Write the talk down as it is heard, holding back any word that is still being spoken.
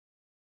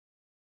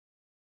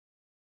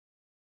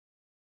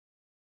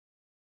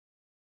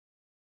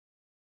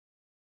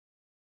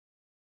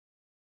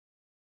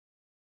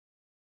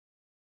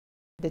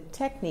The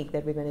technique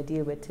that we're going to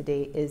deal with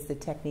today is the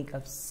technique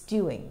of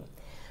stewing.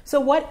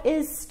 So what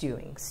is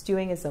stewing?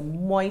 Stewing is a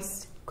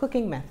moist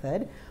cooking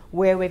method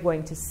where we're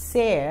going to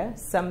sear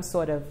some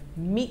sort of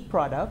meat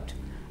product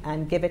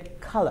and give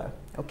it color,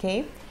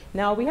 okay?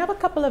 Now we have a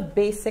couple of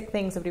basic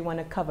things that we want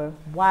to cover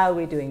while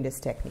we're doing this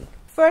technique.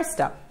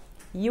 First up,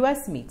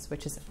 U.S. meats,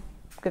 which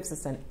gives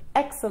us an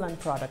excellent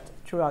product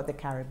throughout the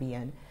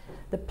Caribbean.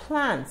 The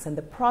plants and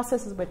the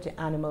processes which the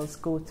animals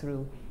go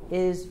through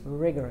is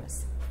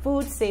rigorous.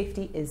 Food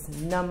safety is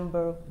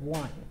number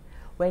one.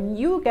 When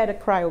you get a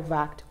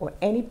cryovac or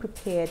any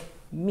prepared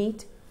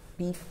meat,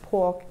 beef,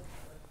 pork,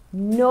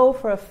 know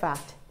for a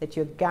fact that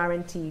you're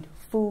guaranteed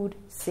food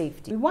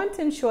safety. We want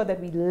to ensure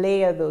that we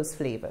layer those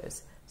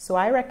flavors. So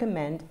I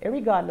recommend,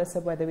 regardless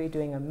of whether we're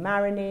doing a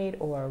marinade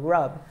or a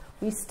rub,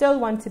 we still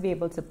want to be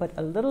able to put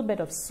a little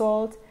bit of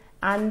salt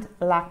and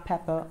black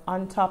pepper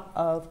on top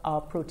of our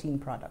protein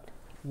product.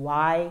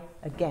 Why?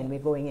 Again, we're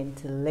going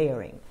into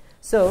layering.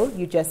 So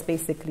you just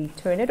basically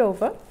turn it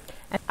over.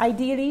 And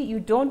ideally,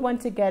 you don't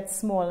want to get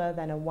smaller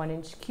than a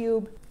 1-inch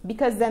cube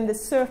because then the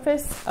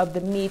surface of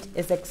the meat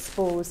is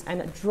exposed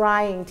and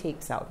drying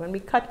takes out. When we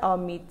cut our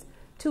meat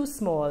too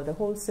small, the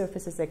whole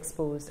surface is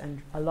exposed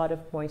and a lot of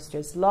moisture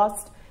is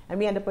lost and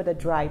we end up with a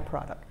dry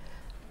product.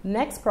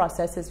 Next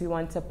process is we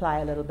want to apply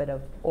a little bit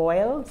of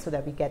oil so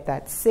that we get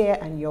that sear,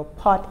 and your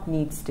pot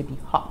needs to be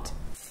hot.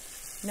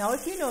 Now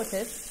if you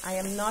notice, I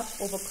am not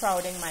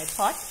overcrowding my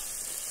pot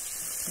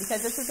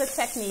because this is a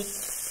technique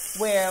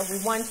where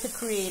we want to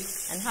create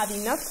and have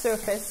enough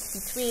surface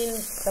between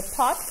the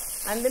pot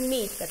and the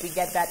meat that we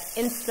get that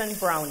instant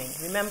browning.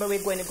 Remember,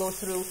 we're going to go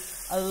through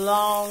a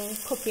long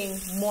cooking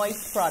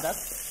moist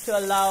product to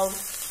allow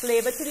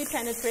flavor to be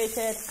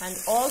penetrated and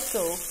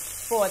also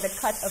for the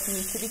cut of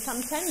meat to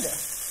become tender.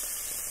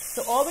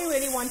 So all we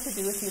really want to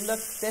do, if you look,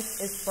 this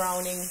is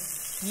browning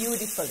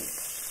beautifully.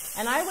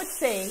 And I would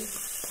say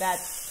that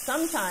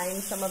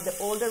sometimes some of the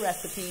older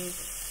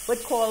recipes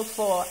would call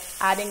for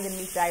adding the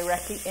meat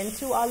directly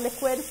into our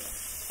liquid.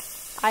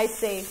 I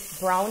say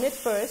brown it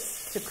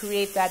first to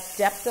create that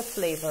depth of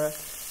flavor,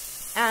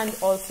 and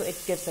also it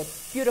gives a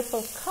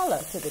beautiful color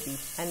to the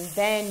beef, and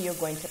then you're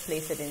going to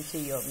place it into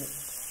your meat.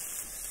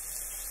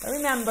 But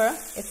remember,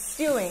 it's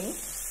stewing,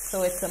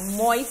 so it's a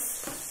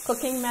moist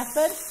cooking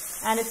method,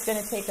 and it's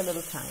going to take a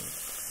little time.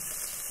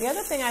 The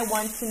other thing I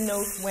want to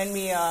note when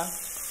we are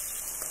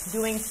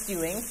doing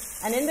stewing,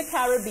 and in the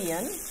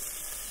Caribbean,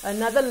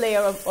 another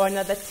layer or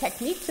another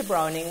technique to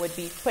browning would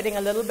be putting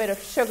a little bit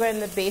of sugar in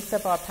the base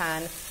of our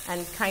pan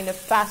and kind of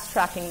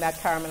fast-tracking that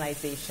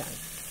caramelization.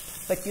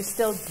 But you're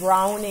still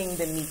browning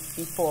the meat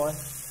before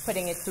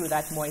putting it through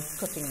that moist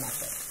cooking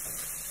method.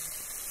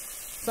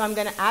 So I'm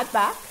going to add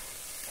back,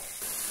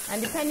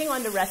 and depending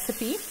on the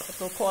recipe, it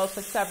will call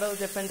for several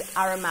different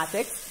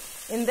aromatics.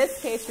 In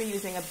this case, we're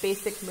using a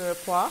basic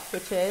mirepoix,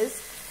 which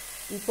is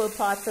equal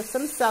parts of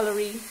some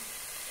celery,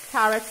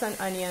 carrots and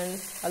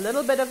onions, a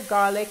little bit of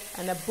garlic,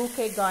 and a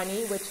bouquet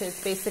garni, which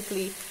is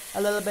basically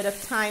a little bit of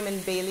thyme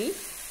and bay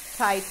leaf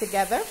tied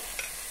together.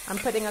 I'm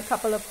putting a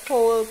couple of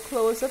whole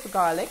cloves of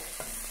garlic,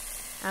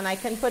 and I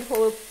can put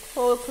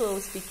whole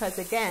cloves because,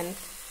 again,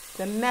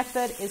 the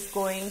method is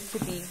going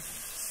to be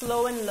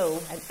slow and low,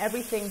 and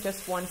everything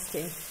just wants to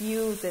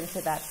infuse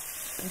into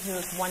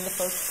this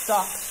wonderful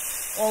stock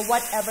or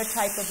whatever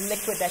type of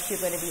liquid that you're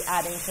going to be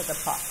adding to the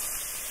pot.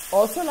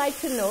 Also like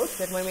to note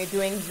that when we're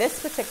doing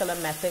this particular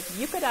method,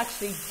 you could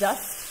actually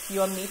dust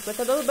your meat with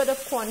a little bit of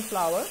corn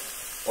flour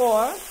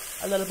or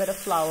a little bit of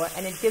flour,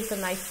 and it gives a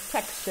nice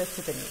texture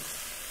to the meat.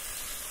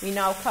 We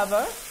now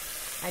cover,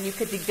 and you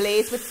could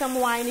deglaze with some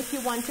wine if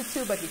you wanted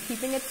to, but we're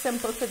keeping it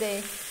simple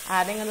today,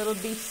 adding a little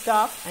beef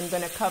stock and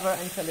going to cover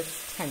until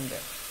it's tender.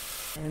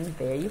 And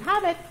there you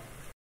have it.